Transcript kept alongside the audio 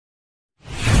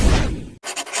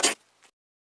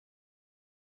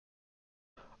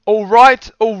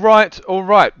Alright.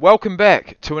 Welcome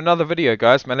back to another video,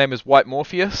 guys. My name is White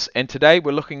Morpheus, and today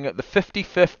we're looking at the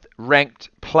 55th ranked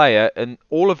player in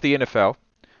all of the NFL,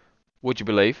 would you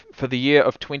believe, for the year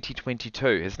of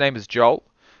 2022. His name is Joel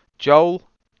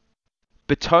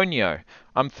Bitonio.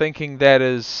 I'm thinking that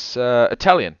is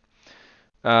Italian,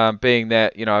 being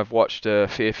that, you know, I've watched a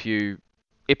fair few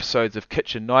episodes of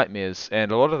Kitchen Nightmares,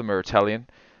 and a lot of them are Italian,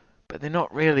 but they're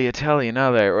not really Italian,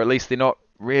 are they? Or at least they're not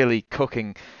really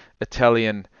cooking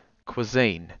Italian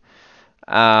cuisine.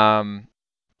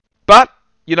 But,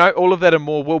 you know, all of that and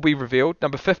more will be revealed.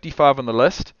 Number 55 on the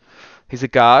list. He's a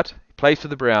guard. He plays for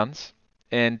the Browns.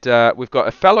 And we've got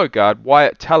a fellow guard,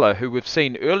 Wyatt Teller, who we've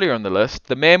seen earlier on the list.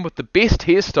 The man with the best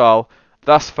hairstyle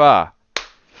thus far.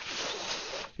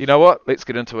 You know what? Let's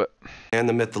get into it. And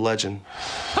the myth, the legend.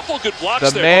 Couple of good blocks the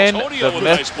there. Man, Bitonio the with myth,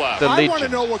 a nice block. the I legend. want to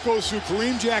know what goes through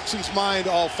Kareem Jackson's mind,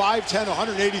 all 5'10",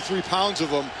 183 pounds of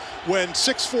him, when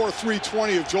 6'4",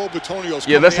 320 of Joel Bitonio's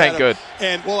Yeah, this ain't him. good.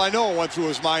 And, well, I know it went through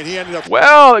his mind. He ended up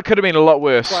Well, it could have been a lot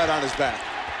worse. flat on his back.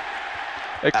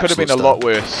 It could have been a lot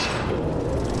worse.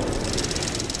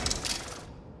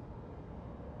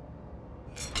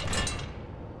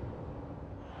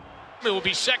 It will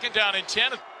be second down and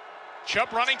 10.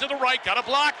 Chubb running to the right, got a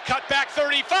block, cut back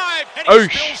 35, and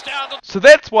he spills down to... So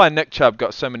that's why Nick Chubb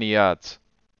got so many yards.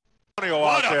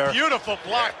 What a beautiful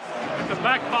block. If the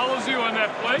back follows you on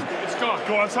that play, it's gone.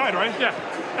 Go outside, right? Yeah,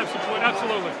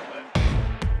 absolutely.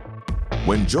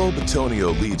 When Joel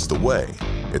Bitonio leads the way,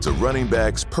 it's a running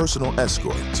back's personal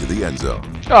escort to the end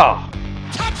zone. Oh,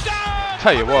 Touchdown!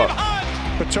 tell you what.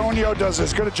 Bitonio does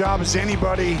as good a job as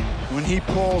anybody when he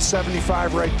pulls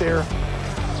 75 right there.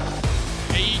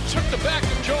 He took the back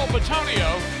of Joel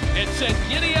Bitonio and said,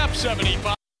 giddy up,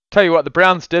 75. Tell you what, the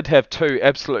Browns did have two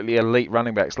absolutely elite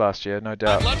running backs last year, no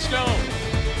doubt. Let's go.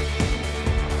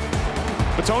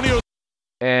 Bitonio.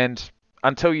 And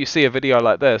until you see a video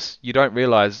like this, you don't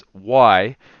realize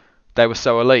why they were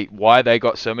so elite, why they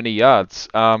got so many yards.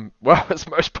 Well, it's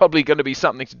most probably going to be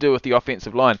something to do with the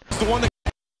offensive line. It's the one that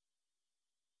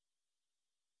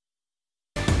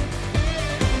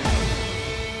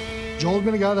Joel's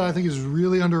been a guy that I think is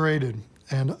really underrated,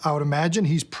 and I would imagine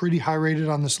he's pretty high rated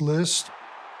on this list.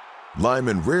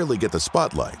 Linemen rarely get the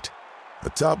spotlight.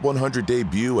 A top 100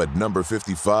 debut at number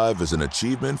 55 is an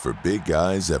achievement for big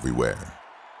guys everywhere.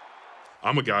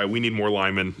 I'm a guy, we need more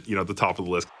linemen, at the top of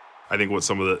the list. I think what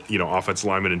some of the, offensive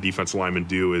linemen and defensive linemen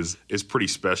do is pretty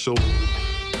special.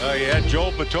 You had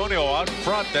Joel Bitonio out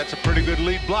front. That's a pretty good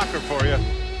lead blocker for you.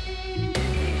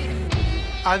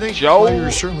 I think Joel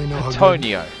players certainly know how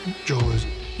Bitonio. good Joel is.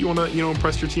 You want to,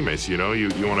 impress your teammates, you want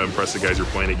to impress the guys you're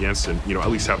playing against and, at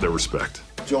least have their respect.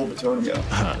 Joel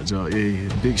Bitonio. Joel,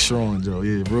 yeah, big, strong Joel,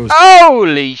 yeah, bro.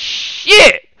 Holy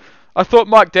shit! I thought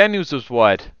Mike Daniels was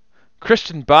wide.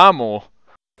 Christian Barmore.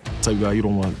 Type guy you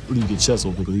don't want to leave your chest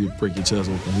open because he'll break your chest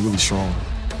open. He's really strong.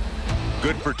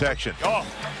 Good protection. Oh,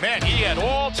 man, he had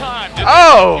all time.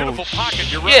 Oh, beautiful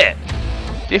pocket. You're shit!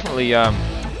 right. Definitely,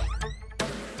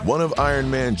 One of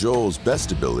Iron Man Joel's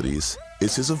best abilities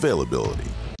is his availability.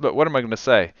 Look, what am I going to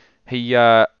say? He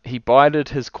bided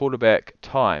his quarterback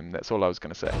time. That's all I was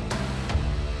going to say.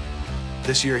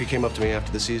 This year, he came up to me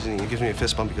after the season, and he gives me a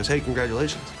fist bump. He goes, hey,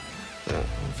 congratulations.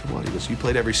 For what? He goes, you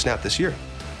played every snap this year.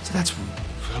 So that's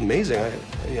amazing.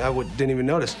 I didn't even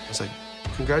notice. I was like,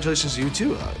 congratulations to you,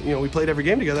 too. We played every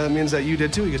game together. That means that you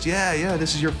did, too. He goes, yeah,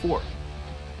 this is year 4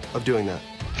 of doing that.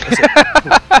 I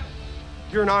said,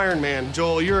 you're an Iron Man,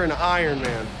 Joel. You're an Iron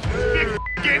Man. Big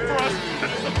game for us.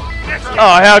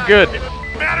 Oh, how good. It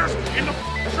matters in the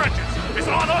trenches. It's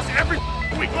on us every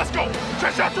week. Let's go.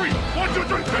 Trench out 3. 1, 2,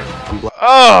 3, trench.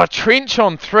 Oh, trench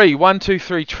on 3. 1, 2,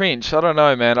 3, trench. I don't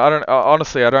know, man.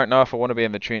 Honestly, I don't know if I want to be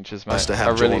in the trenches, mate. To have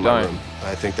I really Joel in my don't. room.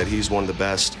 I think that he's one of the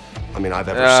best. I've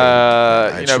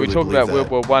ever seen. We talked about World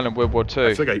War I and World War II.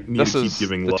 I feel like I need This to keep is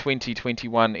giving the love.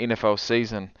 2021 NFL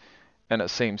season, and it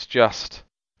seems just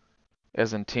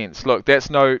as intense. Look, that's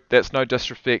no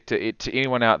disrespect to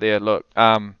anyone out there. Look,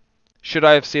 should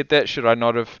I have said that? Should I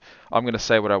not have? I'm going to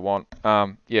say what I want.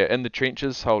 Yeah, in the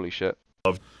trenches, holy shit.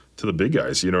 Love to the big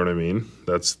guys, you know what I mean?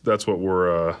 That's what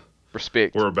we're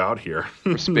Respect. we're about here.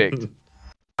 Respect.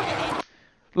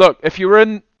 Look, if you were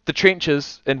in the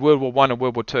trenches in World War I and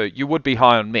World War II, you would be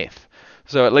high on meth.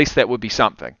 So at least that would be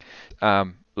something.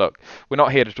 Look, we're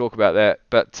not here to talk about that,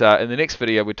 but in the next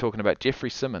video we're talking about Jeffrey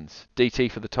Simmons,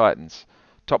 DT for the Titans,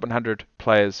 top 100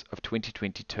 players of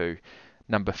 2022,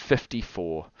 number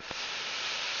 54.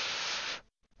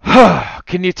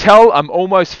 Can you tell I'm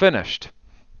almost finished?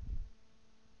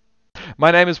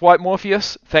 My name is White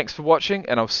Morpheus, thanks for watching,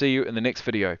 and I'll see you in the next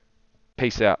video.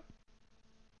 Peace out.